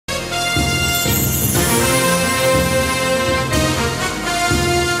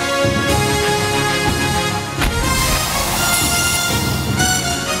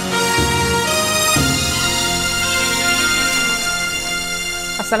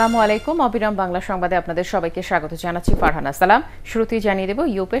আসসালামু আলাইকুম। অবিরাম বাংলা সংবাদে আপনাদের সবাইকে স্বাগত জানাচ্ছি ফারহানা সালাম। শুরুতেই জানিয়ে দেব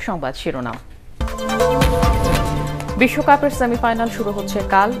ইউপে সংবাদ শিরোনাম। বিশ্বকাপের সেমিফাইনাল শুরু হচ্ছে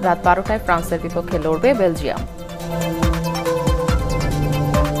কাল রাত 12টায় ফ্রান্সের বিপক্ষে লড়বে বেলজিয়াম।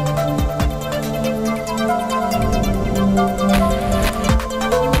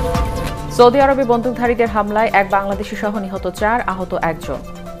 সৌদি আরবে বন্দুকধারীদের হামলায় এক বাংলাদেশি সহ নিহত 4, আহত 1 জন।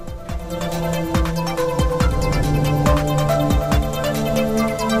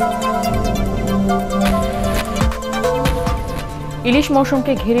 ইলিশ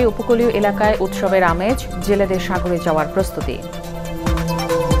মৌসুমকে ঘিরে উপকূলীয় এলাকায় উৎসবের আমেজ, জেলেদের সাগরে যাওয়ার প্রস্তুতি।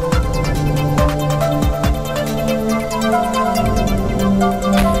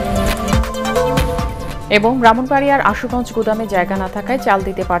 এবং ব্রাহ্মণবাড়িয়ার আশুগঞ্জ গুদামে জায়গা না থাকায় চাল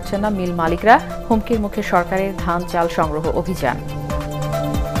দিতে পারছেন না মিল মালিকরা, হুমকির মুখে সরকারের ধান চাল সংগ্রহ অভিযান।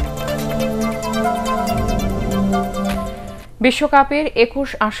 বিশ্বকাপের 21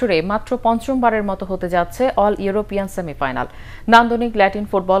 আসরে মাত্র পঞ্চমবারের মতো হতে যাচ্ছে অল ইউরোপিয়ান সেমিফাইনাল। নান্দনিক ল্যাটিন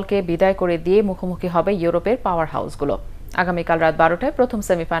ফুটবলকে বিদায় করে দিয়ে মুখোমুখি হবে ইউরোপের পাওয়ার হাউসগুলো। আগামীকাল রাত 12টায় প্রথম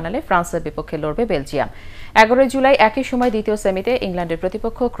সেমিফাইনালে ফ্রান্সের বিপক্ষে লড়বে বেলজিয়াম। 11 জুলাই একই সময় দ্বিতীয় সেমিতে ইংল্যান্ডের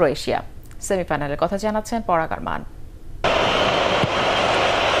প্রতিপক্ষ ক্রোয়েশিয়া। সেমিফাইনালের কথা জানাচ্ছেন পরাগার মান।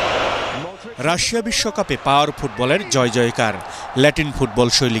 রাশিয়া বিশ্বকাপে পাওয়ার ফুটবলের জয় জয়কার। ল্যাটিন ফুটবল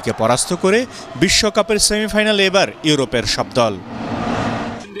শৈলীকে পরাস্ত করে বিশ্বকাপের সেমিফাইনালে এবার ইউরোপের সব দল।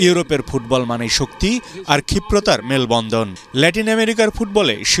 ইউরোপের ফুটবল মানেই শক্তি আর ক্ষিপ্রতার মেলবন্ধন। ল্যাটিন আমেরিকার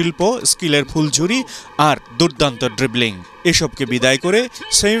ফুটবলে শিল্প, স্কিলের ফুলঝুরি আর দুর্দান্ত ড্রিবলিং, এসবকে বিদায় করে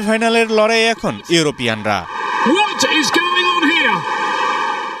সেমিফাইনালের লড়াই এখন ইউরোপিয়ানরা।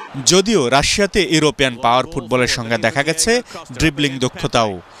 যদিও রাশিয়াতে ইউরোপিয়ান পাওয়ার ফুটবলের সঙ্গে দেখা গেছে ড্রিবলিং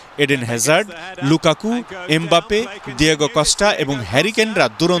দক্ষতাও। Eden Hazard, Lukaku, Mbappe, Diego কস্টা এবং হ্যারি কেনরা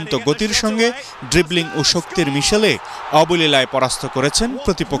দুরন্ত গতির সঙ্গে ড্রিবলিং ও শক্তির মিশেলে অবলীলায় পরাস্ত করেছেন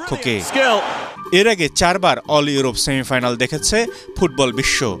প্রতিপক্ষকে। এর আগে 4 বার অল ইউরোপ সেমিফাইনাল দেখেছে ফুটবল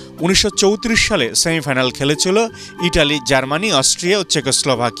বিশ্ব। 1934 সালে সেমিফাইনাল খেলেছিল ইটালি, জার্মানি, অস্ট্রিয়া ও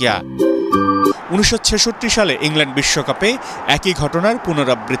চেকোস্লোভাকিয়া। 1966 সালে ইংল্যান্ড বিশ্বকাপে একই ঘটনার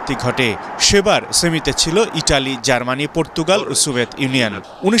পুনরাবৃত্তি ঘটে। সেবার সেমিতে ছিল ইটালি, জার্মানি, পর্তুগাল ও সোভিয়েত ইউনিয়ন।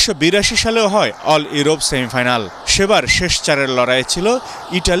 1982 সালেও হয় অল ইউরোপ সেমিফাইনাল। সেবার শেষ 4-এর লড়াই ছিল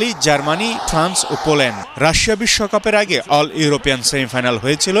ইটালি, জার্মানি, ফ্রান্স ও পোল্যান্ড। রাশিয়া বিশ্বকাপের আগে অল ইউরোপিয়ান সেমিফাইনাল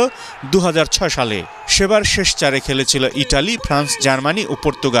হয়েছিল 2006 সালে। সেবার শেষ 4-এ খেলেছিল ইটালি, ফ্রান্স, জার্মানি ও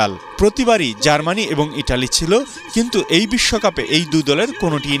পর্তুগাল। প্রতিবারই জার্মানি এবং ইটালি ছিল, কিন্তু এই বিশ্বকাপে এই দুই দলের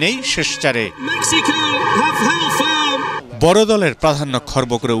কোনোটিই নেই শেষ 4-এ। বড় দলের প্রাধান্য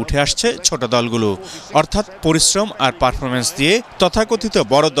খর্ব করে উঠে আসছে ছোট দলগুলো, অর্থাৎ পরিশ্রম আর পারফরমেন্স দিয়ে তথাকথিত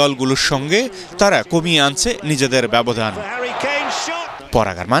বড় দলগুলোর সঙ্গে তারা কমিয়ে আনছে নিজেদের ব্যবধান।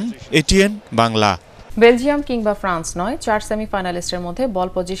 পরাগারমান, এটিএন বাংলা। বেলজিয়াম কিংবা ফ্রান্স নয়, 4 সেমিফাইনালিস্টের মধ্যে বল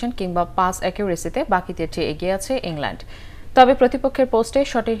পজিশন কিংবা পাস অ্যাকিউরেসিতে বাকিদের চেয়ে এগিয়ে আছে ইংল্যান্ড। তবে প্রতিপক্ষের পোস্টে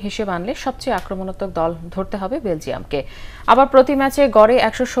শটের হিসেব আনলে সবচেয়ে আক্রমণাত্মক দল ধরতে হবে বেলজিয়ামকে। আবার প্রতি ম্যাচে গড়ে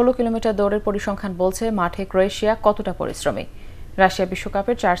 116 কিলোমিটার দৌড়ের পরিসংখ্যান বলছে মাঠে ক্রোয়েশিয়া কতটা পরিশ্রমী। রাশিয়া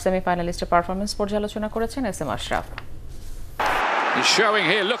বিশ্বকাপের 4 সেমিফাইনালিস্টের পারফরমেন্স পর্যালোচনা করেছেন এস এম আশরাফ।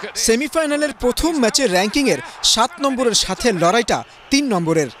 সেমিফাইনালের প্রথম ম্যাচের র্যাঙ্কিংয়ের 7 নম্বরের সাথে লড়াইটা 3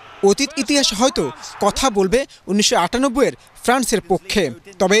 নম্বরের। অতীত ইতিহাস হয়তো কথা বলবে 1998-এর ফ্রান্সের পক্ষে,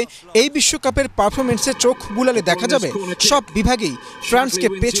 তবে এই বিশ্বকাপের পারফরমেন্সে চোখ বুলালে দেখা যাবে সব বিভাগেই ফ্রান্সকে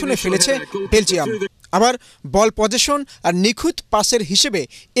পেছনে ফেলেছে বেলজিয়াম। আবার বল পজেশন আর নিখুঁত পাসের হিসেবে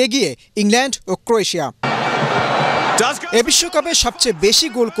এগিয়ে ইংল্যান্ড ও ক্রোয়েশিয়া। এ বিশ্বকাপে সবচেয়ে বেশি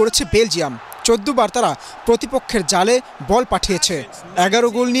গোল করেছে বেলজিয়াম। 14 বার তারা প্রতিপক্ষের জালে বল পাঠিয়েছে। 11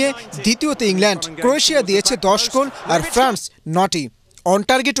 গোল নিয়ে দ্বিতীয়তে ইংল্যান্ড। ক্রোয়েশিয়া দিয়েছে 10 গোল আর ফ্রান্স 9টি। অন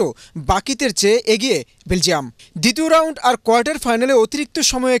টার্গেটও বাকিদের চেয়ে এগিয়ে বেলজিয়াম। দ্বিতীয় রাউন্ড আর কোয়ার্টার ফাইনালে অতিরিক্ত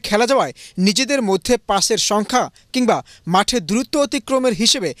সময়ে খেলা যাওয়ায় নিজেদের মধ্যে পাসের সংখ্যা কিংবা মাঠে দ্রুত অতিক্রমের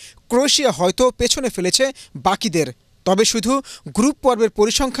হিসেবে ক্রোয়েশিয়া হয়তো পেছনে ফেলেছে বাকিদের। তবে শুধু গ্রুপ পর্বের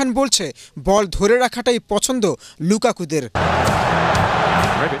পরিসংখ্যান বলছে বল ধরে রাখাটাই পছন্দ লুকাকুদের।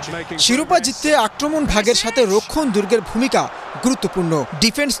 শিরোপা জিততে আক্রমণ ভাগের সাথে রক্ষণ দুর্গের ভূমিকা গুরুত্বপূর্ণ।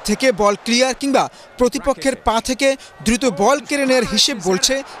 ডিফেন্স থেকে বল ক্লিয়ার কিংবা প্রতিপক্ষের পা থেকে দ্রুত বল কেড়ে নেওয়ার হিসেব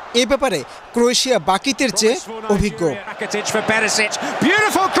বলছে এ ব্যাপারে ক্রোয়েশিয়া বাকিদের চেয়ে অভিজ্ঞ।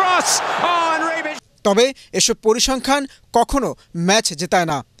 তবে এসব পরিসংখ্যান কখনো ম্যাচ জেতায়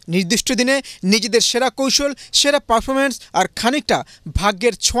না। নির্দিষ্ট দিনে নিজেদের সেরা কৌশল, সেরা পারফরমেন্স আর খানিকটা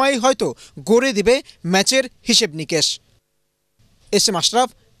ভাগ্যের ছোঁয়াই হয়তো গড়ে দিবে ম্যাচের হিসেব নিকেশ। S M Ashraf,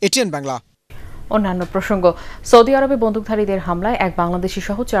 ATN Bangla. অন্যান্য প্রসঙ্গ, সৌদি আরবে বন্দুকধারীদের হামলায় এক বাংলাদেশি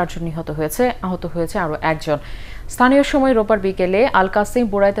সহ 4 জন নিহত হয়েছে, আহত হয়েছে আরও একজন। স্থানীয় সময় রোববার বিকেলে আল কাসিম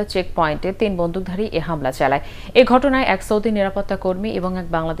বুরাইদা চেক পয়েন্টে 3 বন্দুকধারী এ হামলা চালায়। এ ঘটনায় এক সৌদি নিরাপত্তা কর্মী এবং এক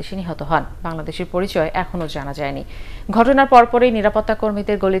বাংলাদেশি নিহত হন। বাংলাদেশের পরিচয় এখনও জানা যায়নি। ঘটনার পরপরই নিরাপত্তা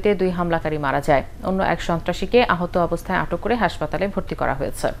কর্মীদের গুলিতে 2 হামলাকারী মারা যায়। অন্য এক সন্ত্রাসীকে আহত অবস্থায় আটক করে হাসপাতালে ভর্তি করা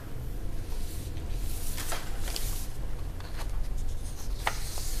হয়েছে।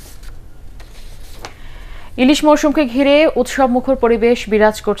 ইলিশ মৌসুমকে ঘিরে উৎসবমুখর পরিবেশ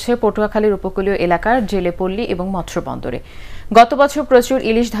বিরাজ করছে পটুয়াখালীর উপকূলীয় এলাকার জেলেপল্লী এবং মৎস্য বন্দরে। গত বছর প্রচুর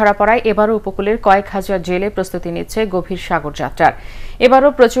ইলিশ ধরা পড়ায় এবারও উপকূলের কয়েক হাজার জেলে প্রস্তুতি নিচ্ছে গভীর সাগর যাত্রার। এবারও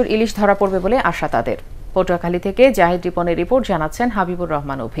প্রচুর ইলিশ ধরা পড়বে বলে আশা তাদের। পটুয়াখালী থেকে জাহিদ রিপনের রিপোর্ট, জানাচ্ছেন হাবিবুর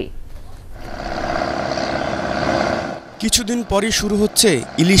রহমান অভি। কিছুদিন পরই শুরু হচ্ছে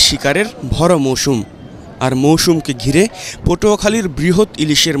ইলিশ শিকারের ভরা মৌসুম। আর মৌসুমকে ঘিরে পটুয়াখালীর বৃহৎ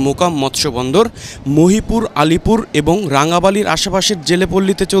ইলিশের মোকাম মৎস্য বন্দর মহিপুর, আলিপুর এবং রাঙ্গাবালির আশেপাশের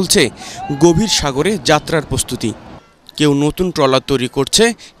জেলেপল্লীতে চলছে গভীর সাগরে যাত্রার প্রস্তুতি। কেউ নতুন ট্রলার তৈরি করছে,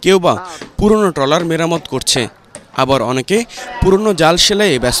 কেউ বা পুরনো ট্রলার মেরামত করছে, আবার অনেকে পুরনো জাল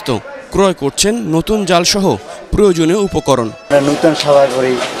সেলাইয়ে ব্যস্ত। ক্রয় করছেন নতুন জালসহ প্রয়োজনীয় উপকরণ। নতুন সবাই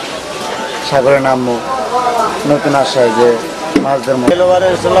করি সাগরে নামবো, নতুন আশায় যে মাছ ধরবো।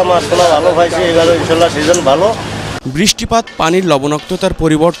 ভালো পাইছি, এবারে ইনশাল্লাহ সিজন ভালো। বৃষ্টিপাত, পানির লবণাক্ততার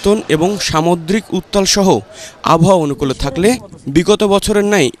পরিবর্তন এবং সামুদ্রিক উত্তাল সহ আবহাওয়া অনুকূলে থাকলে বিগত বছরের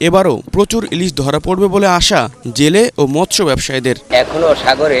ন্যায় এবারও প্রচুর ইলিশ ধরা পড়বে বলে আশা জেলে ও মৎস্য ব্যবসায়ীদের। এখনো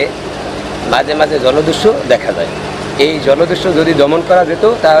সাগরে মাঝে মাঝে জলদস্যু দেখা যায়। এই জলদস্যু যদি দমন করা যেত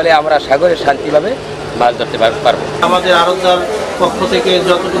তাহলে আমরা সাগরে শান্তিভাবে মাছ ধরতে পারবো। আমাদের আড়তদার পক্ষ থেকে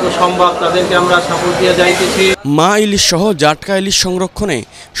যতটুকু সম্ভব তাদেরকে আমরা সাপোর্ট দিয়ে যাইতেছি। মা ইলিশ সহ জাটকা ইলিশ সংরক্ষণে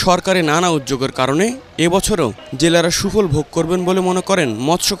সরকারের নানা উদ্যোগের কারণে এবছরও জেলেরা সুফল ভোগ করবেন বলে মনে করেন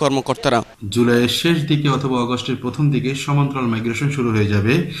মৎস্য কর্মকর্তারা। জুলাইয়ের শেষ দিকে অথবা আগস্টের প্রথম দিকে সমান্তরাল মাইগ্রেশন শুরু হয়ে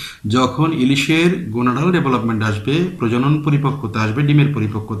যাবে। যখন ইলিশের গোনাডাল ডেভেলপমেন্ট আসবে, প্রজনন পরিপক্কতা আসবে, ডিমের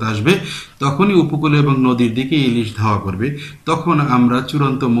পরিপক্কতা আসবে, তখনই উপকূলে এবং নদীর দিকে ইলিশ ধাওয়া করবে। তখন আমরা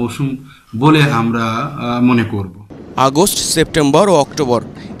চূড়ান্ত মৌসুম বলে আমরা মনে করব। আগস্ট, সেপ্টেম্বর ও অক্টোবর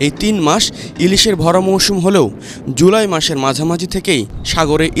এই 3 মাস ইলিশের ভরা মৌসুম হলেও জুলাই মাসের মাঝামাঝি থেকেই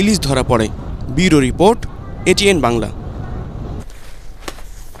সাগরে ইলিশ ধরা পড়ে। Bureau report, ATN Bangla.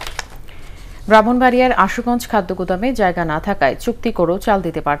 ব্রাহ্মণবাড়িয়ার আশুগঞ্জ খাদ্য গুদামে জায়গা না থাকায় চুক্তি করেও চাল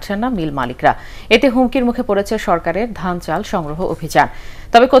দিতে পারছেন না মিল মালিকরা। এতে হুমকির মুখে পড়েছে সরকারের ধান চাল সংগ্রহ অভিযান।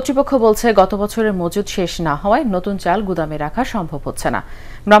 তবে কর্তৃপক্ষ বলছে গত বছরের মজুদ শেষ না হওয়ায় নতুন চাল গুদামে রাখা সম্ভব হচ্ছে না।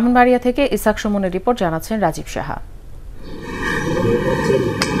 ব্রাহ্মণবাড়িয়া থেকে ইসাক সুমনের রিপোর্ট, জানাচ্ছেন রাজীব সাহা।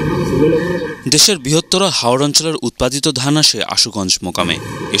 দেশের বৃহত্তর হাওড় অঞ্চলের উৎপাদিত ধান আসে আশুগঞ্জ মোকামে।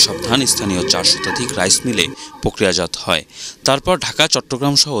 এসব ধান স্থানীয় 4 শতাধিক রাইস মিলে প্রক্রিয়াজাত হয়, তারপর ঢাকা,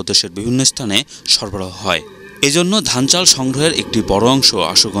 চট্টগ্রাম সহ দেশের বিভিন্ন স্থানে সরবরাহ হয়। এজন্য ধান চাল সংগ্রহের একটি বড় অংশ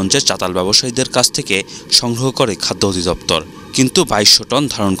আশুগঞ্জের চাতাল ব্যবসায়ীদের কাছ থেকে সংগ্রহ করে খাদ্য অধিদপ্তর। কিন্তু 2200 টন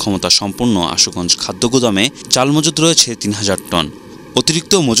ধারণ ক্ষমতা সম্পন্ন আশুগঞ্জ খাদ্য গুদামে চাল মজুদ রয়েছে 3000 টন।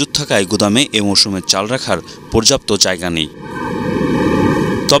 অতিরিক্ত মজুদ থাকায় গুদামে এ মৌসুমের চাল রাখার পর্যাপ্ত জায়গা নেই।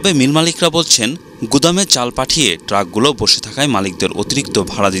 তবে মিল মালিকরা বলছেন গুদামে চাল পাঠিয়ে ট্রাকগুলো বসে থাকায় মালিকদের অতিরিক্ত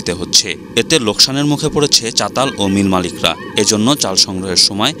ভাড়া দিতে হচ্ছে। এতে লোকসানের মুখে পড়েছে চাতাল ও মিল মালিকরা। এজন্য চাল সংগ্রহের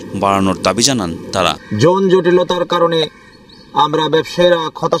সময় বাড়ানোর দাবি জানান তারা। জন জটিলতার কারণে আমরা ব্যবসায়ীরা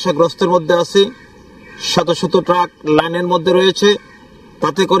হতাশাগ্রস্তের মধ্যে আছি। শত শত ট্রাক লাইনের মধ্যে রয়েছে,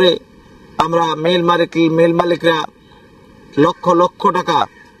 তাতে করে আমরা মিল মালিকরা লক্ষ লক্ষ টাকা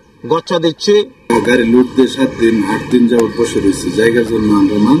গচ্ছা দিচ্ছি। গাড়ি লুট দিয়ে 7 দিন 8 দিন যাবত বসে রয়েছে, জায়গার জন্য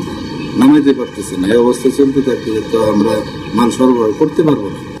আমরা মাল নামাইতে পারতেছি না। এই অবস্থা চলতে থাকলে তো আমরা মাল সরবরাহ করতে পারবো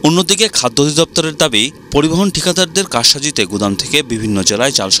না। অন্যদিকে খাদ্য অধিদপ্তরের দাবি, পরিবহন ঠিকাদারদের কারসাজিতে গুদাম থেকে বিভিন্ন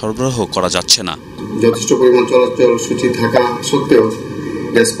জেলায় চাল সরবরাহ করা যাচ্ছে না। যথেষ্ট পরিমাণ চলাচল সূচি থাকা সত্ত্বেও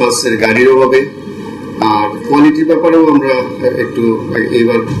ডিসপাসের গাড়ির অভাবে আর কোয়ালিটির ব্যাপারেও আমরা একটু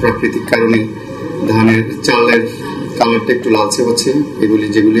এইবার প্রাকৃতিক কারণে ধানের চালের কালারটা একটু লালচে হচ্ছে।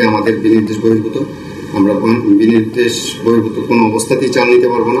 যেগুলি আমাদের বিনির্দেশ বহির্ভূত, আমরা বিনির্দেশ বহির্ভূত কোনো অবস্থাতেই চাল নিতে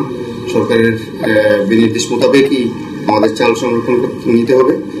পারবো না। সরকারের বিনির্দেশ মোতাবেকই আমাদের চাল সংরক্ষণ নিতে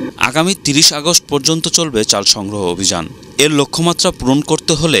হবে। আগামী 30 আগস্ট পর্যন্ত চলবে চাল সংগ্রহ অভিযান। এর লক্ষ্যমাত্রা পূরণ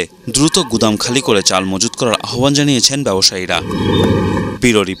করতে হলে দ্রুত গুদাম খালি করে চাল মজুত করার আহ্বান জানিয়েছেন ব্যবসায়ীরা।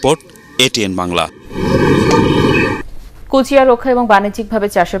 Bureau report, ATN Bangla. কুচিয়া রক্ষা এবং বাণিজ্যিকভাবে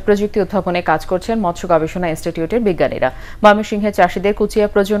চাষের প্রযুক্তি উদ্ভাবনে কাজ করছেন মৎস্য গবেষণা ইনস্টিটিউটের বিজ্ঞানীরা। ময়মনসিংহের চাষিদের কুচিয়া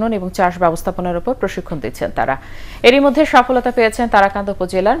প্রজনন এবং চাষ ব্যবস্থাপনার উপর প্রশিক্ষণ দিচ্ছেন তারা। এরই মধ্যে সফলতা পেয়েছেন তারাকান্দ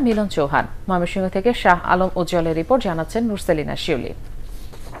উপজেলার মিলন চৌহান। ময়মনসিংহ থেকে শাহ আলম উজ্জ্বলের রিপোর্ট, জানাচ্ছেন নুরসেলিনা শিউলি।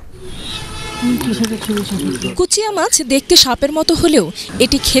 কুচিয়া মাছ দেখতে সাপের মতো হলেও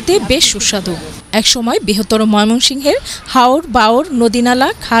এটি খেতে বেশ সুস্বাদু। একসময় বৃহত্তর ময়মনসিংহের হাওর বাওর নদীনালা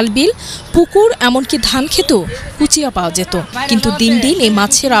খালবিল পুকুর এমনকি ধান খেতেও কুচিয়া পাওয়া যেত, কিন্তু দিন দিন এই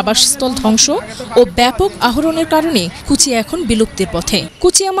মাছের আবাসস্থল ধ্বংস ও ব্যাপক আহরণের কারণে কুচিয়া এখন বিলুপ্তির পথে।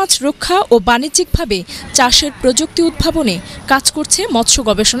 কুচিয়া মাছ রক্ষা ও বাণিজ্যিকভাবে চাষের প্রযুক্তি উদ্ভাবনে কাজ করছে মৎস্য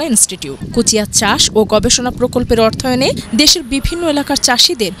গবেষণা ইনস্টিটিউট। কুচিয়া চাষ ও গবেষণা প্রকল্পের অর্থায়নে দেশের বিভিন্ন এলাকার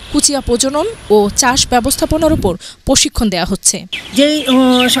চাষিদের কুচিয়া প্রজনন ও চাষ ব্যবস্থাপনার উপর প্রশিক্ষণ দেওয়া হচ্ছে। যেই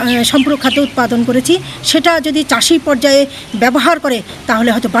সম্পূরক খাদ্য উৎপাদন করেছি সেটা যদি চাষি পর্যায়ে ব্যবহার করে তাহলে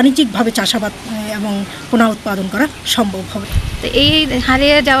হয়তো বাণিজ্যিকভাবে চাষাবাদ এবং পুনঃ উৎপাদন করা সম্ভব হবে। তো এই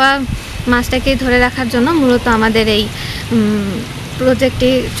হারিয়ে যাওয়া মাছটাকে ধরে রাখার জন্য মূলত আমাদের এই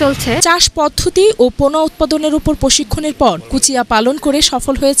প্রজেক্টটি চলছে। চাষ পদ্ধতি ও পুনঃ উৎপাদনের উপর প্রশিক্ষণের পর কুচিয়া পালন করে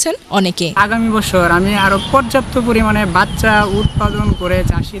সফল হয়েছেন অনেকে। আগামী বছর আমি আরো পর্যাপ্ত পরিমাণে বাচ্চা উৎপাদন করে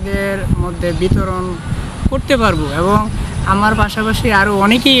চাষিদের মধ্যে বিতরণ করতে পারবো এবং আমার পাশাপাশি আরো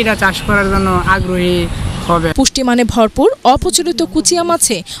অনেকেই এটা চাষ করার জন্য আগ্রহী হবে। পুষ্টিমানে ভরপুর অপচলিত কুচিয়া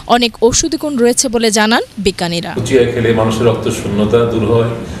মাছে অনেক ঔষধি গুণ রয়েছে বলে জানান বিজ্ঞানীরা। কুচিয়া খেলে মানুষের রক্ত শূন্যতা দূর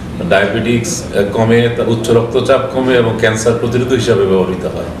হয়, ডায়াবেটিক্স কমে, উচ্চ রক্তচাপ কমে এবং ক্যান্সার প্রতিরোধক হিসাবে ব্যবহৃত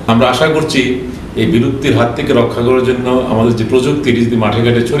হয়। আমরা আশা করছি এই বিলুপ্তির হাত থেকে রক্ষা করার জন্য আমাদের যে প্রযুক্তি যদি মাঠে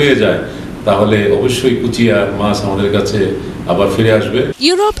ঘাটে ছড়িয়ে যায় তাহলে অবশ্যই কুচিয়া মাছ আমাদের কাছে আবার ফিরে আসবে।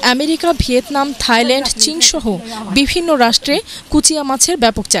 ইউরোপ, আমেরিকা, ভিয়েতনাম, থাইল্যান্ড, চীন সহ বিভিন্ন রাষ্ট্রে কুচিয়া মাছের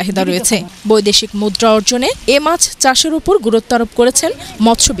ব্যাপক চাহিদা রয়েছে। বৈদেশিক মুদ্রা অর্জনে এ মাছ চাষের উপর গুরুত্ব আরোপ করেছেন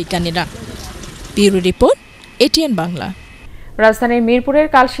মৎস্য বিজ্ঞানীরা। Bureau report, ATN Bangla. রাজধানীর মিরপুরের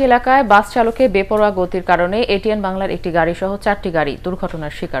কালশী এলাকায় বাস চালকের বেপরোয়া গতির কারণে ATN বাংলার একটি গাড়ি সহ 4টি গাড়ি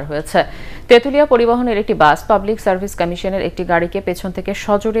দুর্ঘটনার শিকার হয়েছে। তেঁতুলিয়া পরিবহনের একটি বাস পাবলিক সার্ভিস কমিশনের একটি গাড়িকে পেছন থেকে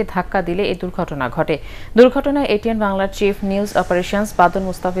সজোরে ধাক্কা দিলে এই দুর্ঘটনা ঘটে। দুর্ঘটনায় ATN বাংলার চিফ নিউজ অপারেশনস বাদল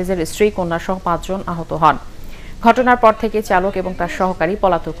মুস্তাফিজের স্ত্রী, কন্যা সহ 5 জন আহত হন। ঘটনার পর থেকে চালক এবং তার সহকারী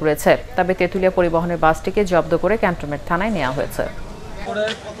পলাতক রয়েছে। তবে তেঁতুলিয়া পরিবহনের বাসটিকে জব্দ করে ক্যান্টনমেন্ট থানায় নেওয়া হয়েছে।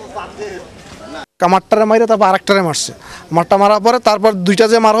 কামারটারে মাইরে তারপর আরেকটারে মারছে। আমারটা মারার পরে তারপর দুইটা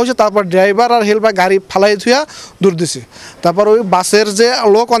যে মারা হয়েছে, তারপর ড্রাইভার আর হেল্পার গাড়ি ফালাই থুয়া দূর দিছে। তারপর ওই বাসের যে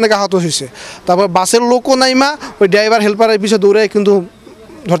লোক অনেক আহত হয়েছে। তারপর বাসের লোকও নাইমা ওই ড্রাইভার হেল্পারের পিছিয়ে দৌড়ে কিন্তু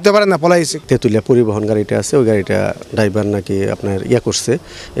ধরতে পারে না, পলাইছে। তেঁতুলিয়া পরিবহন গাড়িটা আছে, ওই গাড়িটা ড্রাইভার নাকি আপনার করছে,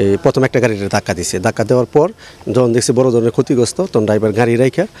 এই প্রথম একটা গাড়িটা ধাক্কা দিছে। ধাক্কা দেওয়ার পর যখন দেখছি বড় ধরনের ক্ষতিগ্রস্ত, তখন ড্রাইভার গাড়ি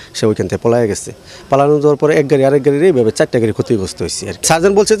রাইখা সে ওইখান থেকে পলায় গেছে। পালানো যাওয়ার পরে এক গাড়ি আরেক গাড়ির এইভাবে 4টা গাড়ি ক্ষতিগ্রস্ত হয়েছে। আর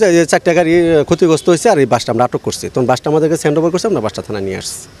সার্জন বলছে যে 4টা গাড়ি ক্ষতিগ্রস্ত হয়েছে আর এই বাসটা আমরা আটক করছি। তখন বাসটা আমাদেরকে হ্যান্ড ওভার করছে, আমরা বাসটা থানায় নিয়ে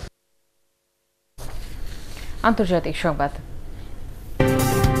আসছি। আন্তর্জাতিক সংবাদ।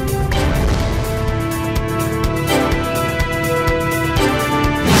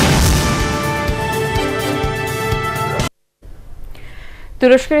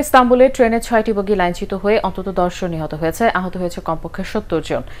 তুরস্কের ইস্তাম্বুলে ট্রেনে 6টি বগি লাইনচ্যুত হয়ে অন্তত 10 জন নিহত হয়েছে, আহত হয়েছে কমপক্ষে 70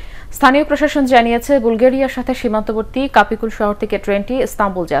 জন। স্থানীয় প্রশাসন জানিয়েছে বুলগেরিয়ার সাথে সীমান্তবর্তী কাপিকুল শহর থেকে ট্রেনটি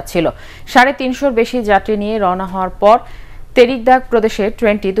ইস্তাম্বুল যাচ্ছিল। 350-র বেশি যাত্রী নিয়ে রওনা হওয়ার পর তেরিকদাগ প্রদেশে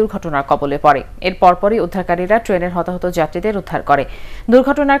ট্রেনটি দুর্ঘটনার কবলে পড়ে। এর পরপরই উদ্ধারকারীরা ট্রেনের হতাহত যাত্রীদের উদ্ধার করে।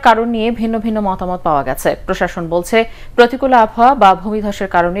 দুর্ঘটনার কারণ নিয়ে ভিন্ন ভিন্ন মতামত পাওয়া গেছে। প্রশাসন বলছে প্রতিকূল আবহাওয়া বা ভূমিধসের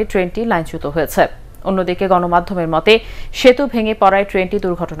কারণে ট্রেনটি লাইনচ্যুত হয়েছে। অন্যদিকে গণমাধ্যমের মতে সেতু ভেঙে পড়ায় ট্রেনটি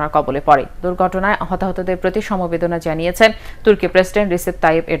দুর্ঘটনার কবলে পড়ে। দুর্ঘটনায় হতাহতদের প্রতি সমবেদনা জানিয়েছেন তুর্কি প্রেসিডেন্ট রিসেপ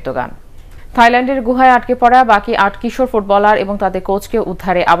তাইয়েপ এরদোগান। থাইল্যান্ডের গুহায় আটকে পড়া বাকি 8 কিশোর ফুটবলার এবং তাদের কোচকে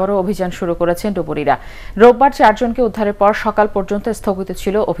উদ্ধারে আবারও অভিযান শুরু করেছেন ডুবুরিরা। রোববার 4 জনকে উদ্ধারের পর সকাল পর্যন্ত স্থগিত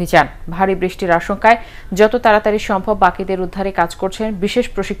ছিল অভিযান। ভারী বৃষ্টির আশঙ্কায় যত তাড়াতাড়ি সম্ভব বাকিদের উদ্ধারে কাজ করছেন বিশেষ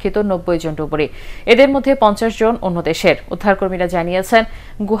প্রশিক্ষিত 90 জন ডুবুরি। এদের মধ্যে 50 জন অন্য দেশের। উদ্ধারকর্মীরা জানিয়েছেন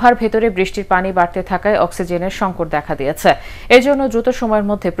গুহার ভেতরে বৃষ্টির পানি বাড়তে থাকায় অক্সিজেনের সংকট দেখা দিয়েছে। এজন্য দ্রুত সময়ের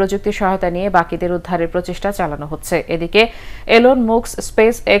মধ্যে প্রযুক্তি সহায়তা নিয়ে বাকিদের উদ্ধারের প্রচেষ্টা চালানো হচ্ছে। এদিকে Elon মুস্ক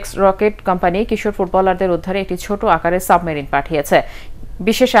space x rocket company কিশোর ফুটবলারদের উদ্ধারে একটি ছোট আকারের সাবমেরিন পাঠিয়েছে।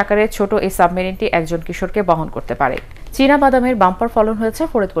 বিশেষ আকারের ছোট এই সাবমেরিনটি একজন কিশোরকে বহন করতে পারে। চীনা বাদামের বাম্পার ফলন হয়েছে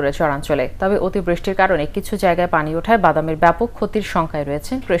ফরিদপুরের চরাঞ্চলে। তবে অতিবৃষ্টির কারণে কিছু জায়গায় পানি ওঠায় বাদামের ব্যাপক ক্ষতির শঙ্কায়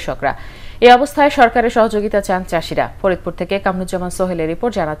রয়েছেন কৃষকরা। এই অবস্থায় সরকারের সহযোগিতা চান চাষিরা। ফরিদপুর থেকে কামরুজ্জামান সোহেলের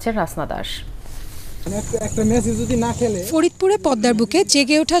রিপোর্ট, জানাচ্ছেন রাসনা দাস। ফরিদপুরে পদ্মার বুকে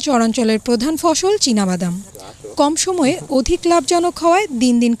জেগে ওঠা চরাঞ্চলের প্রধান ফসল চীনাবাদাম। কম সময়ে অধিক লাভজনক হওয়ায়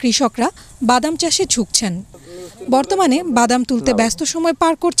দিন দিন কৃষকরা বাদাম চাষে ঝুঁকছেন। বর্তমানে বাদাম তুলতে ব্যস্ত সময়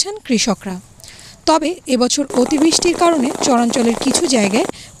পার করছেন কৃষকরা। তবে এবছর অতিবৃষ্টির কারণে চরাঞ্চলের কিছু জায়গায়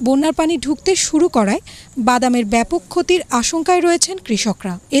বন্যার পানি ঢুকতে শুরু করায় বাদামের ব্যাপক ক্ষতির আশঙ্কায় রয়েছেন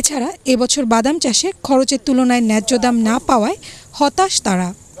কৃষকরা। এছাড়া এবছর বাদাম চাষে খরচের তুলনায় ন্যায্য দাম না পাওয়ায় হতাশ তারা।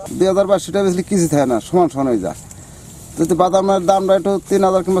 2022 টাকা বেশি কিছু থাকে না, সমান সমান হয়ে যায়। যদি বাদামের দামটা একটু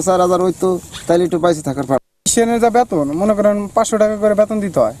 3000 কিংবা 4000 হইতো তাহলে একটু পাইছে থাকার পার। সেনের যা বেতন মনে করেন 500 টাকা করে বেতন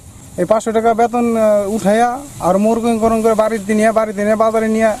দিতে হয়, এই 500 টাকা বেতন উঠাইয়া আর মুরগিকরণ করে বাড়িতে নিয়ে বাজারে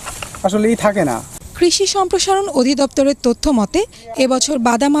নিয়ে আসলে থাকে না। কৃষি সম্প্রসারণ অধিদপ্তরের তথ্য মতে এবছর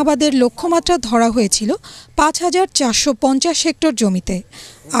বাদাম আবাদের লক্ষ্যমাত্রা ধরা হয়েছিল 5,450 হেক্টর জমিতে,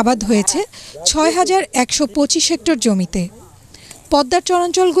 আবাদ হয়েছে 6,125 হেক্টর জমিতে। পদ্মার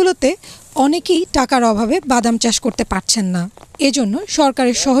চরাঞ্চলগুলোতে অনেকেই টাকার অভাবে বাদাম চাষ করতে পারছেন না, এজন্য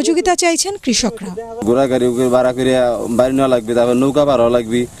সরকারের সহযোগিতা চাইছেন কৃষকরা। ঘোড়া গাড়ি ভাড়া করে বাড়ি নেওয়া লাগবে, তারপর নৌকা ভাড়া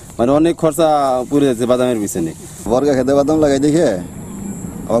লাগবে, মানে অনেক খরচা পড়ে যাচ্ছে বাদামের পিছনে। বর্গা খেতে বাদাম লাগাই দেখে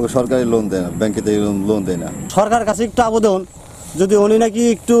আমাকে সরকারি লোন দেয় না, ব্যাংকে থেকে লোন দেয় না। সরকারের কাছে একটু আবেদন, যদি উনি নাকি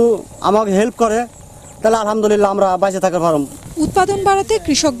একটু আমাকে হেল্প করে তাহলে আলহামদুলিল্লাহ আমরা বেঁচে থাকার পারব। উৎপাদন বাড়াতে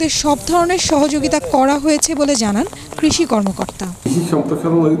কৃষকদের সব ধরনের সহযোগিতা করা হয়েছে বলে জানান কৃষি কর্মকর্তা। কৃষি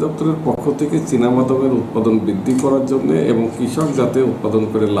সম্প্রসারণ অধিদপ্তরের পক্ষ থেকে চীনাবাদামের উৎপাদন বৃদ্ধি করার জন্য এবং কৃষক যাতে উৎপাদন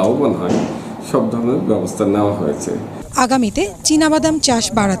করে লাভবান হয় সব ধরনের ব্যবস্থা নেওয়া হয়েছে। আগামীতে চীনাবাদাম চাষ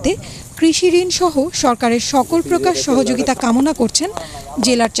বাড়াতে কৃষি ঋণ সহ সরকারের সকল প্রকার সহযোগিতা কামনা করছেন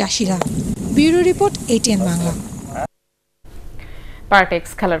জেলার চাষিরা। Bureau report, ATN Bangla.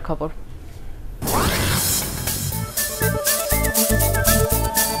 Partex খেলার খবর।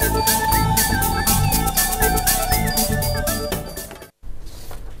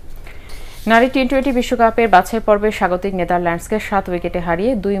 নারী টি-20 বিশ্বকাপের বাছাই পর্বে স্বাগতিক নেদারল্যান্ডসকে 7 উইকেটে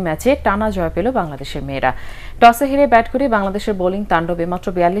হারিয়ে 2 ম্যাচে টানা জয় পেল বাংলাদেশের মেয়েরা। টসে হেরে ব্যাট করে বাংলাদেশের বোলিং তাণ্ডবে মাত্র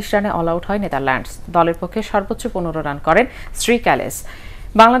 42 রানে অল আউট হয় নেদারল্যান্ডস। দলের পক্ষে সর্বোচ্চ 15 রান করেন শ্রী ক্যালেস।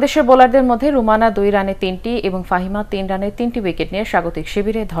 বাংলাদেশের বোলারদের মধ্যে রুমানা 2 রানে 3টি এবং ফাহিমা 3 রানে 3টি উইকেট নিয়ে স্বাগতিক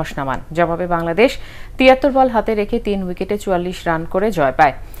শিবিরে ধস নামান। জবাবে বাংলাদেশ 73 বল হাতে রেখে 3 উইকেটে 44 রান করে জয়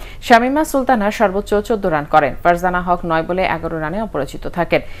পায়। শামিমা সুলতানা সর্বোচ্চ 14 রান করেন। ফারজানা হক 9 বলে 11 রানে অপরাজিত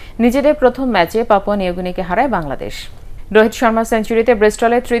থাকেন। নিজেদের প্রথম ম্যাচে পাপুয়া নিউগিনিকে হারায় বাংলাদেশ। রোহিত শর্মা সেঞ্চুরিতে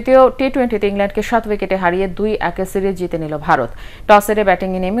ব্রিস্টলে তৃতীয় টি-20তে ইংল্যান্ডকে 7 উইকেটে হারিয়ে 2-1 সিরিজ জিতে নিল ভারত। টসে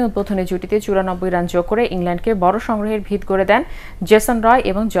ব্যাটিংয়ে নেমে উদ্বোধনী জুটিতে 94 রান যোগ করে ইংল্যান্ডকে বড় সংগ্রহের ভিত করে দেন জেসন রয়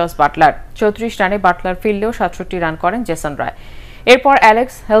এবং জস বাটলার। 34 রানে বাটলার ফিরলেও 67 রান করেন জেসন রয়। এরপর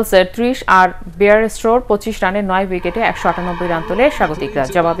অ্যালেক্স হেলসের 30 আর বেয়ার স্ট্রোর 25 রানে 9 উইকেটে 198 রান তোলে স্বাগতিকরা।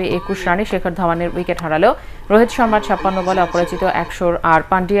 জবাবে 21 রানে শেখর ধাওয়ানের উইকেট হারালেও রোহিত শর্মার 56 বলে অপরাজিত 100 আর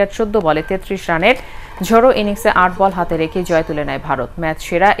পান্ডিয়ার 14 বলে 33 রানের ঝোড়ো ইনিংসে 8 বল হাতে রেখে জয় তুলে নেয় ভারত। ম্যাচ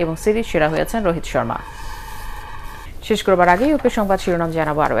সেরা এবং সিরিজ সেরা হয়েছেন রোহিত শর্মা। শেষ করবার আগে ইউপি সংবাদ শিরোনাম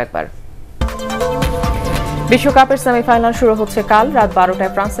জানাবো আরও একবার। বিশ্বকাপের সেমিফাইনাল শুরু হচ্ছে কাল রাত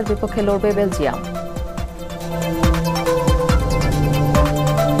 12টায় ফ্রান্সের বিপক্ষে লড়বে বেলজিয়াম।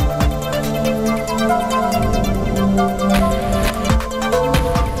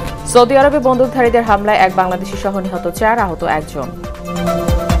 সৌদি আরবে বন্দুকধারীদের হামলায় এক বাংলাদেশি সহ নিহত 4, আহত 1 জন।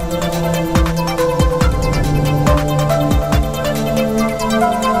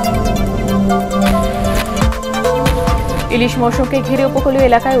 ইলিশ মৌসুমকে ঘিরে উপকূলীয়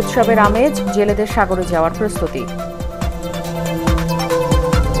এলাকায় উৎসবের আমেজ, জেলেদের সাগরে যাওয়ার প্রস্তুতি।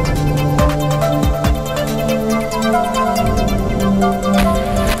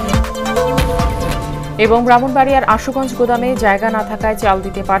 এবং ব্রাহ্মণবাড়িয়ার আশুগঞ্জ গুদামে জায়গা না থাকায় চাল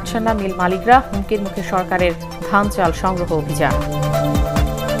দিতে পারছেন না মিল মালিকরা, হুমকির মুখে সরকারের ধান চাল সংগ্রহ অভিযান।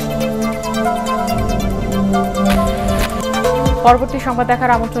 পরবর্তী সংবাদ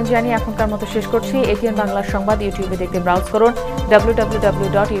দেখার আমন্ত্রণ জানিয়ে এখনকার মতো শেষ করছি। ATN বাংলার সংবাদ ইউটিউবে দেখতে ব্রাউজ করুন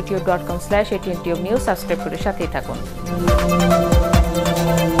www.youtube.com/ATN Tube News। সাবস্ক্রাইব করে সাথেই থাকুন।